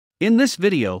In this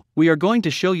video, we are going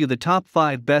to show you the top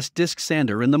 5 best disc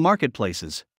sander in the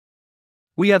marketplaces.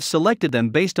 We have selected them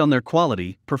based on their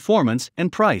quality, performance,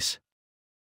 and price.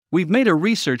 We've made a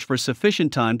research for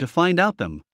sufficient time to find out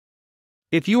them.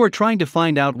 If you are trying to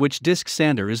find out which disc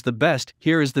sander is the best,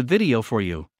 here is the video for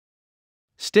you.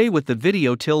 Stay with the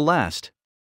video till last.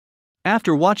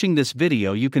 After watching this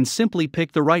video, you can simply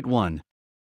pick the right one.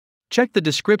 Check the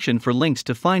description for links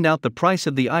to find out the price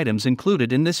of the items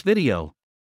included in this video.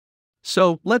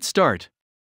 So, let's start.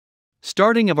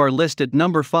 Starting of our list at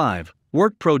number 5,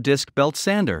 WORKPRO Disc Belt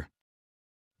Sander.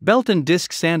 Belt and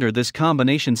disc sander. This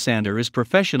combination sander is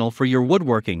professional for your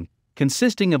woodworking,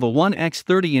 consisting of a 1x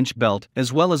 30-inch belt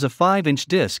as well as a 5-inch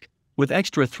disc, with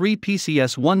extra 3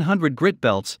 PCS 100 grit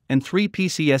belts and 3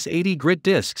 PCS 80 grit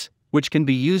discs, which can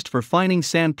be used for fining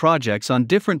sand projects on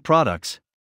different products.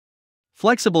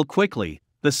 Flexible quickly.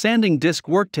 The sanding disc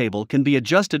work table can be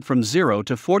adjusted from 0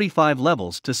 to 45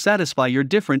 levels to satisfy your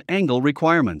different angle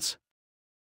requirements.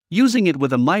 Using it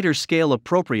with a miter scale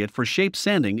appropriate for shape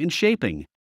sanding and shaping.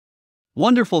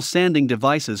 Wonderful sanding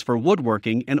devices for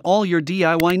woodworking and all your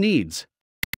DIY needs.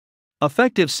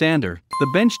 Effective sander.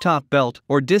 The benchtop belt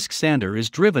or disc sander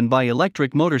is driven by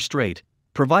electric motor straight,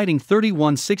 providing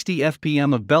 3160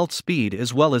 fpm of belt speed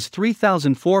as well as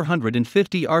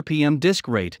 3450 rpm disc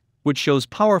rate, which shows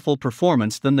powerful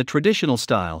performance than the traditional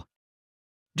style.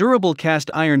 Durable cast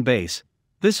iron base.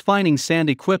 This fining sand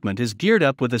equipment is geared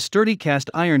up with a sturdy cast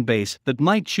iron base that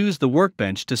might choose the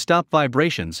workbench to stop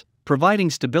vibrations, providing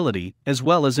stability as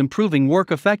well as improving work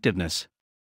effectiveness.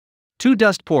 2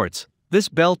 dust ports. This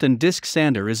belt and disc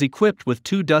sander is equipped with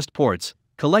 2 dust ports,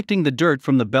 collecting the dirt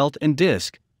from the belt and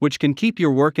disc, which can keep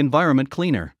your work environment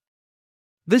cleaner.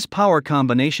 This power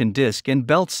combination disc and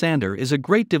belt sander is a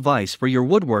great device for your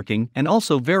woodworking and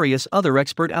also various other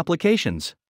expert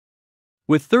applications.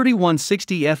 With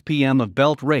 3160 fpm of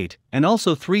belt rate and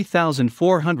also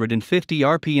 3450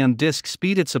 rpm disc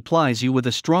speed, it supplies you with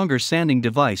a stronger sanding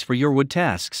device for your wood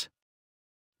tasks.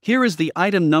 Here is the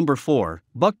item number 4,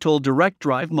 BUCKTOOL Direct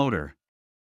Drive Motor.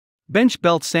 Bench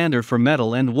belt sander for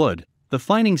metal and wood. The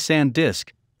fining sand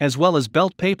disc, as well as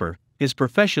belt paper, is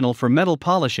professional for metal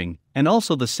polishing, and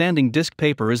also the sanding disc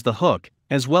paper is the hook,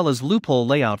 as well as loophole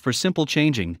layout for simple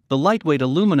changing. The lightweight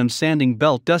aluminum sanding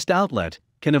belt dust outlet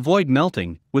can avoid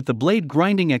melting, with the blade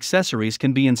grinding accessories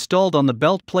can be installed on the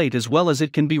belt plate as well as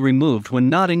it can be removed when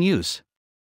not in use.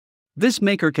 This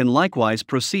maker can likewise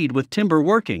proceed with timber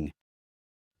working.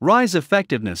 Rise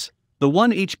effectiveness. The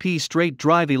 1 HP straight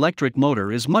drive electric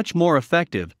motor is much more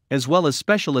effective, as well as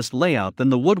specialist layout than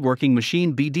the woodworking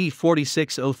machine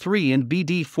BD4603 and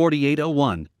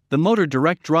BD4801. The motor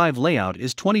direct drive layout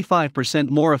is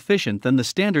 25% more efficient than the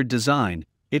standard design.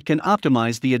 It can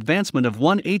optimize the advancement of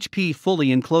 1 HP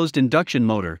fully enclosed induction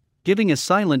motor, giving a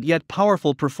silent yet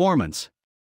powerful performance.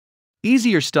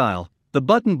 Easier style. The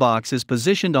button box is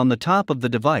positioned on the top of the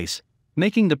device,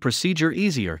 making the procedure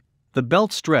easier. The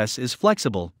belt stress is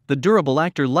flexible. The durable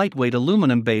actor lightweight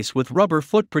aluminum base with rubber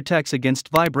foot protects against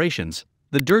vibrations.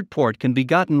 The dirt port can be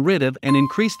gotten rid of and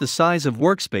increase the size of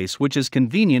workspace, which is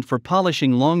convenient for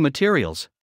polishing long materials.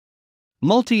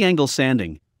 Multi-angle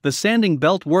sanding. The sanding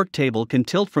belt work table can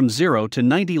tilt from 0 to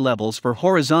 90 levels for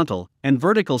horizontal and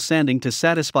vertical sanding to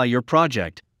satisfy your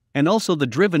project, and also the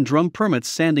driven drum permits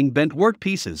sanding bent work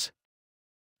pieces.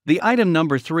 The item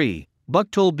number 3,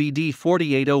 BUCKTOOL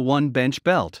BD4801 Bench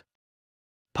Belt.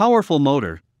 Powerful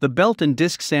motor. The belt and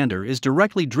disc sander is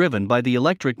directly driven by the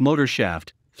electric motor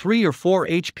shaft, 3 or 4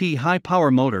 HP high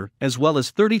power motor as well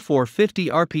as 3450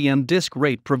 rpm disc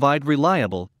rate provide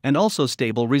reliable and also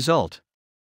stable result.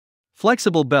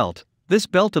 Flexible belt. This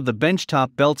belt of the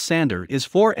benchtop belt sander is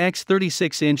 4x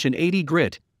 36 inch and 80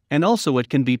 grit, and also it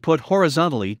can be put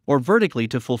horizontally or vertically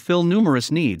to fulfill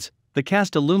numerous needs. The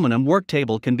cast aluminum work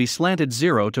table can be slanted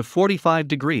 0 to 45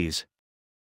 degrees.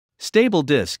 Stable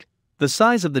disc. The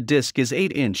size of the disc is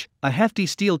 8 inch, a hefty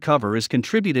steel cover is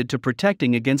contributed to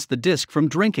protecting against the disc from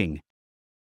drinking.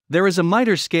 There is a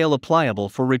miter scale applicable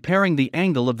for repairing the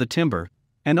angle of the timber,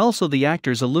 and also the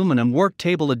actor's aluminum work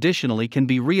table additionally can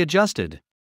be readjusted.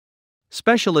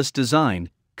 Specialist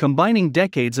design. Combining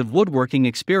decades of woodworking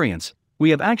experience, we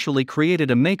have actually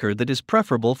created a maker that is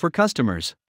preferable for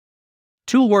customers.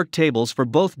 2 work tables for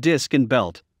both disc and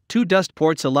belt. 2 dust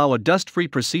ports allow a dust-free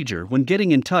procedure when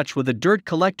getting in touch with a dirt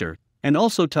collector, and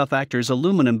also tough actor's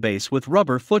aluminum base with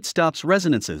rubber foot stops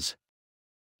resonances.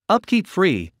 Upkeep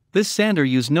free. This sander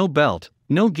use no belt,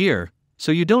 no gear,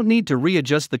 so you don't need to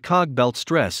readjust the cog belt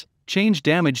stress, change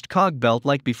damaged cog belt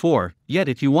like before. Yet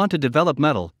if you want to develop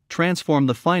metal, transform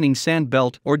the fining sand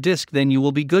belt or disc, then you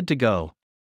will be good to go.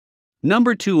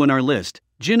 Number 2 on our list,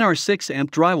 Ginour 6 amp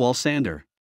drywall sander.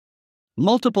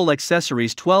 Multiple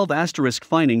accessories 12 *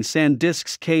 fining sand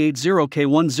discs K80,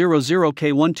 K100,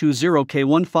 K120,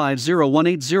 K150,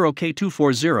 180,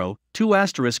 K240,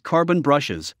 2 * carbon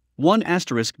brushes, 1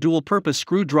 * dual-purpose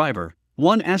screwdriver,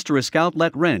 1 *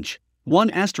 outlet wrench, 1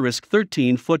 *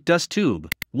 13-foot dust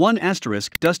tube, 1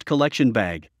 * dust collection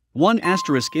bag, 1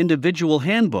 * individual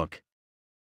handbook.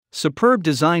 Superb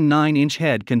design 9-inch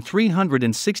head can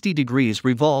 360 degrees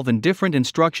revolve in different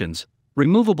instructions,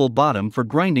 removable bottom for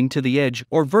grinding to the edge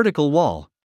or vertical wall.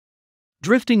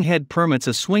 Drifting head permits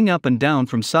a swing up and down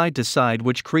from side to side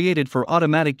which created for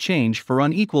automatic change for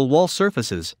unequal wall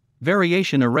surfaces.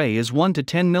 Variation array is 1 to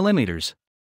 10 mm.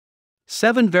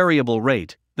 7 variable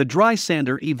rate, the dry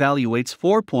sander evaluates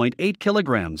 4.8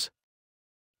 kilograms.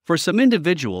 For some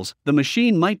individuals, the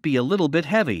machine might be a little bit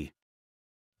heavy.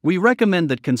 We recommend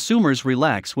that consumers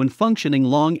relax when functioning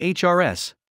long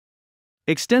HRS.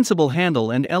 Extensible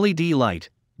handle and LED light,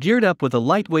 geared up with a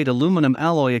lightweight aluminum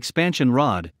alloy expansion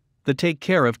rod. The take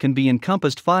care of can be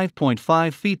encompassed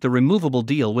 5.5 feet. The removable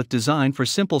deal with design for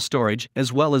simple storage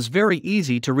as well as very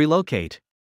easy to relocate.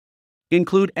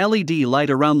 Include LED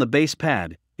light around the base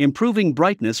pad, improving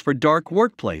brightness for dark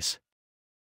workplace.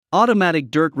 Automatic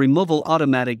dirt removal,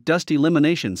 automatic dust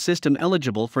elimination system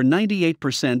eligible for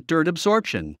 98% dirt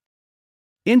absorption.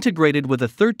 Integrated with a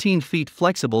 13 feet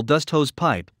flexible dust hose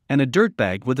pipe and a dirt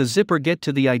bag with a zipper, get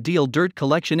to the ideal dirt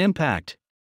collection impact.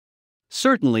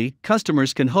 Certainly,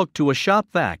 customers can hook to a shop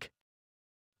vac.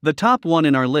 The top one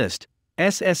in our list,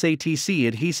 SATC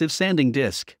adhesive sanding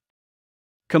disc.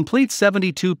 Complete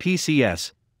 72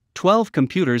 PCS, 12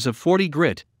 computers of 40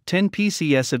 grit, 10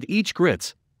 PCS of each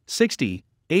grits, 60,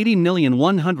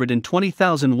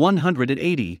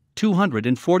 80,120,180,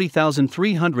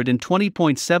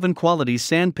 240,320.7 quality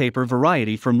sandpaper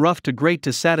variety from rough to great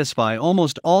to satisfy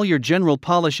almost all your general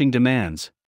polishing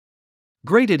demands.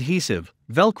 Great adhesive,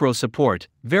 Velcro support,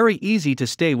 very easy to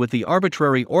stay with the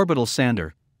arbitrary orbital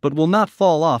sander, but will not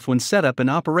fall off when set up in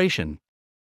operation.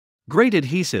 Great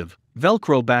adhesive,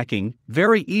 Velcro backing,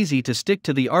 very easy to stick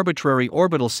to the arbitrary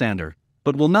orbital sander,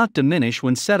 but will not diminish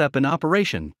when set up in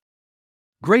operation.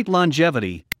 Great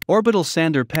longevity, orbital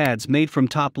sander pads made from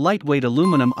top lightweight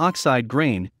aluminum oxide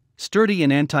grain, sturdy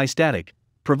and anti-static,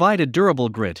 provide a durable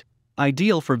grit,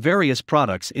 ideal for various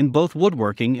products in both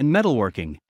woodworking and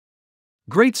metalworking.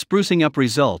 Great sprucing up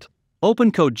result,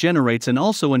 open coat generates an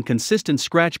also inconsistent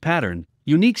scratch pattern,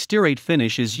 unique stearate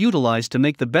finish is utilized to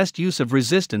make the best use of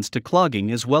resistance to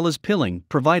clogging as well as pilling,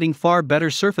 providing far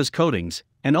better surface coatings,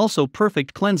 and also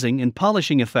perfect cleansing and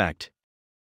polishing effect.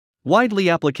 Widely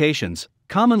applications,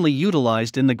 commonly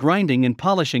utilized in the grinding and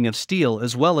polishing of steel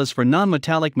as well as for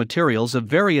non-metallic materials of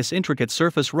various intricate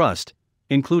surface rust,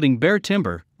 including bare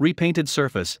timber, repainted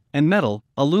surface, and metal,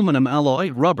 aluminum alloy,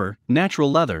 rubber,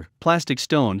 natural leather, plastic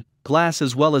stone, glass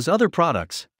as well as other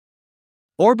products.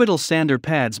 Orbital sander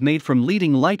pads made from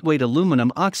leading lightweight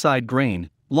aluminum oxide grain,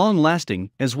 long-lasting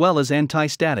as well as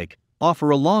anti-static,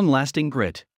 offer a long-lasting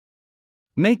grit.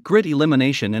 Make grit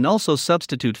elimination and also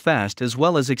substitute fast as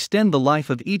well as extend the life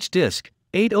of each disc.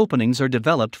 8 openings are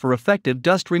developed for effective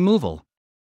dust removal.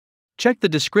 Check the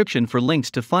description for links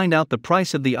to find out the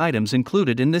price of the items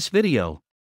included in this video.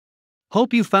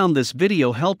 Hope you found this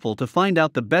video helpful to find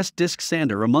out the best disc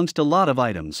sander amongst a lot of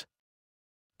items.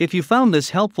 If you found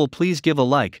this helpful, please give a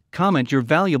like, comment your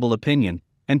valuable opinion,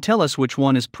 and tell us which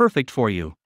one is perfect for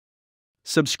you.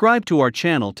 Subscribe to our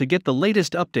channel to get the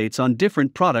latest updates on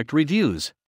different product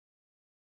reviews.